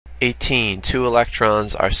18. Two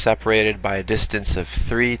electrons are separated by a distance of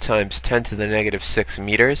 3 times 10 to the negative 6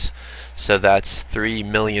 meters. So that's 3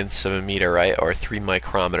 millionths of a meter, right? Or 3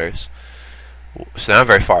 micrometers. So not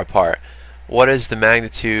very far apart. What is the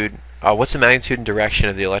magnitude? What's the magnitude and direction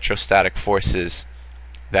of the electrostatic forces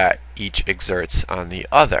that each exerts on the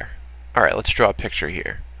other? Alright, let's draw a picture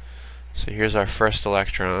here. So here's our first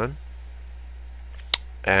electron.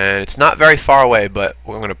 And it's not very far away, but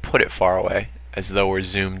we're going to put it far away, as though we're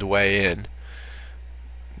zoomed way in.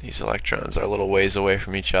 These electrons are a little ways away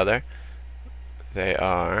from each other. They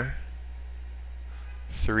are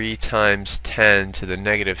 3 times 10 to the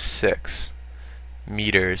negative 6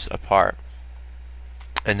 meters apart.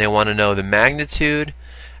 And they want to know the magnitude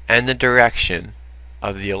and the direction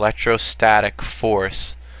of the electrostatic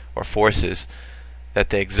force or forces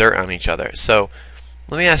that they exert on each other. So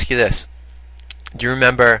let me ask you this. Do you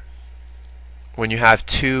remember when you have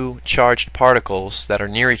two charged particles that are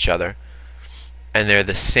near each other and they're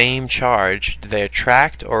the same charge, do they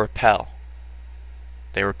attract or repel?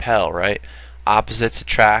 They repel, right? Opposites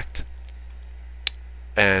attract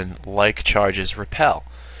and like charges repel.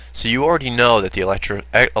 So you already know that the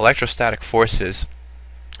electrostatic forces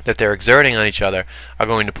that they're exerting on each other are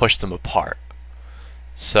going to push them apart.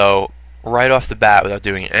 So right off the bat, without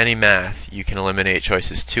doing any math, you can eliminate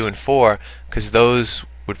choices 2 and 4 because those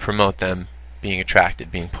would promote them being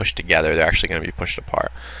attracted, being pushed together. They're actually going to be pushed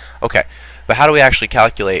apart. Okay, but how do we actually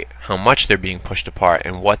calculate how much they're being pushed apart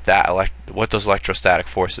and what those electrostatic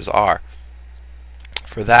forces are?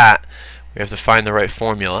 For that, we have to find the right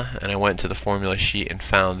formula, and I went to the formula sheet and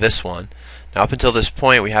found this one. Now up until this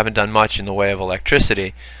point, we haven't done much in the way of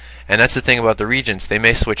electricity, and that's the thing about the regents. They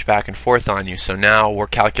may switch back and forth on you. So now we're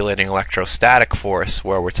calculating electrostatic force,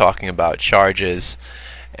 where we're talking about charges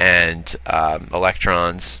and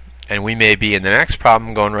electrons, and we may be in the next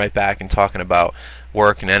problem going right back and talking about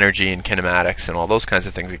work and energy and kinematics and all those kinds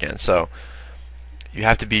of things again. So you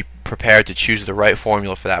have to be prepared to choose the right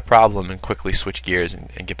formula for that problem and quickly switch gears and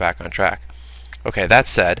get back on track. Okay, that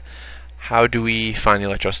said, how do we find the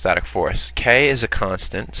electrostatic force? K is a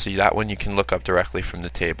constant, so that one you can look up directly from the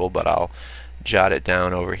table, but I'll jot it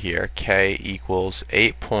down over here. K equals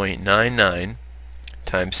 8.99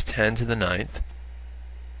 times 10 to the 9th.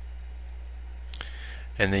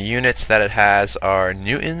 And the units that it has are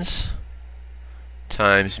newtons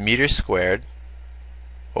times meters squared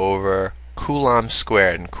over coulombs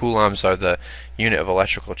squared, and coulombs are the unit of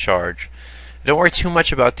electrical charge. Don't worry too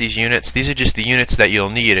much about these units. These are just the units that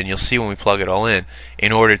you'll need, and you'll see when we plug it all in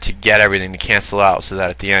order to get everything to cancel out, so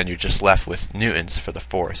that at the end you're just left with newtons for the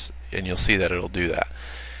force, and you'll see that it'll do that.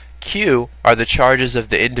 Q are the charges of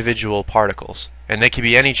the individual particles, and they can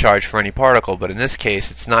be any charge for any particle, but in this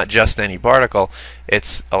case it's not just any particle,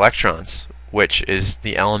 it's electrons, which is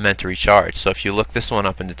the elementary charge. So if you look this one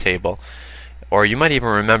up in the table, or you might even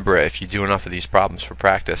remember it if you do enough of these problems for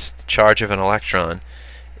practice, the charge of an electron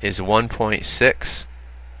is 1.6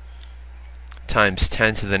 times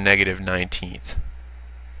 10 to the negative 19th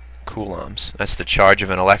coulombs. That's the charge of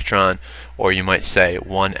an electron, or you might say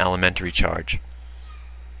one elementary charge.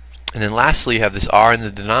 And then lastly, you have this r in the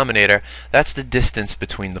denominator. That's the distance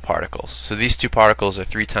between the particles. So these two particles are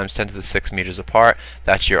 3 times 10 to the 6 meters apart.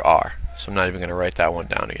 That's your r. So I'm not even going to write that one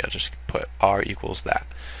down again. I'll just put r equals that.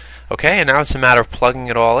 Okay, and now it's a matter of plugging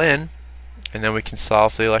it all in, and then we can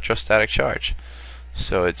solve for the electrostatic charge.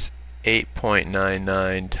 So it's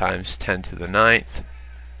 8.99 times 10 to the 9th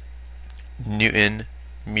Newton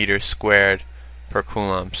meter squared per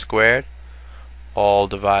coulomb squared, all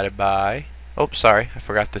divided by, oh sorry, I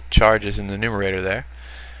forgot the charges in the numerator there.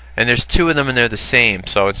 And there's two of them and they're the same,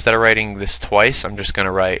 so instead of writing this twice, I'm just going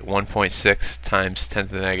to write 1.6 times 10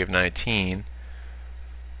 to the negative 19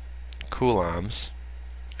 coulombs,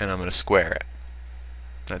 and I'm going to square it.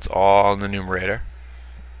 That's all in the numerator.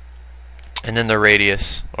 And then the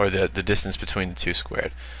radius, or the distance between the two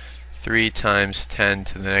squared. 3 times 10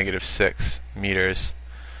 to the negative 6 meters,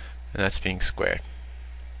 and that's being squared.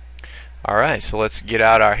 Alright, so let's get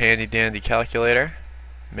out our handy dandy calculator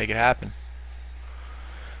and make it happen.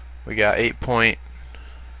 We got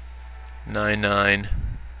 8.99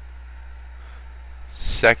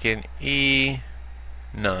 second E9,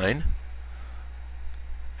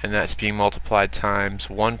 and that's being multiplied times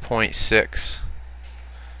 1.6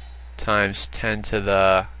 times 10 to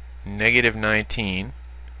the negative 19,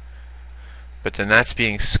 but then that's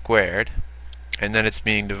being squared, and then it's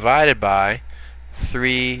being divided by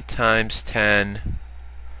 3 times 10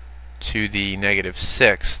 to the negative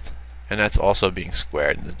 6th, and that's also being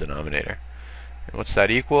squared in the denominator. And what's that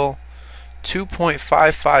equal?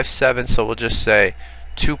 2.557, so we'll just say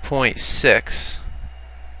 2.56,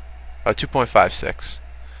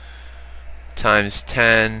 times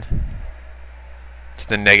 10 to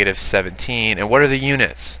the negative 17. And what are the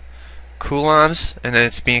units? Coulombs, and then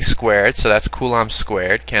it's being squared, so that's coulombs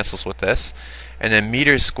squared, cancels with this. And then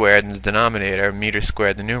meters squared in the denominator, meters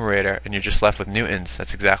squared in the numerator, and you're just left with newtons.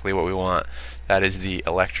 That's exactly what we want. That is the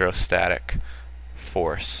electrostatic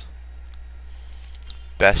force.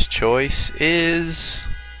 Best choice is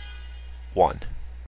 1.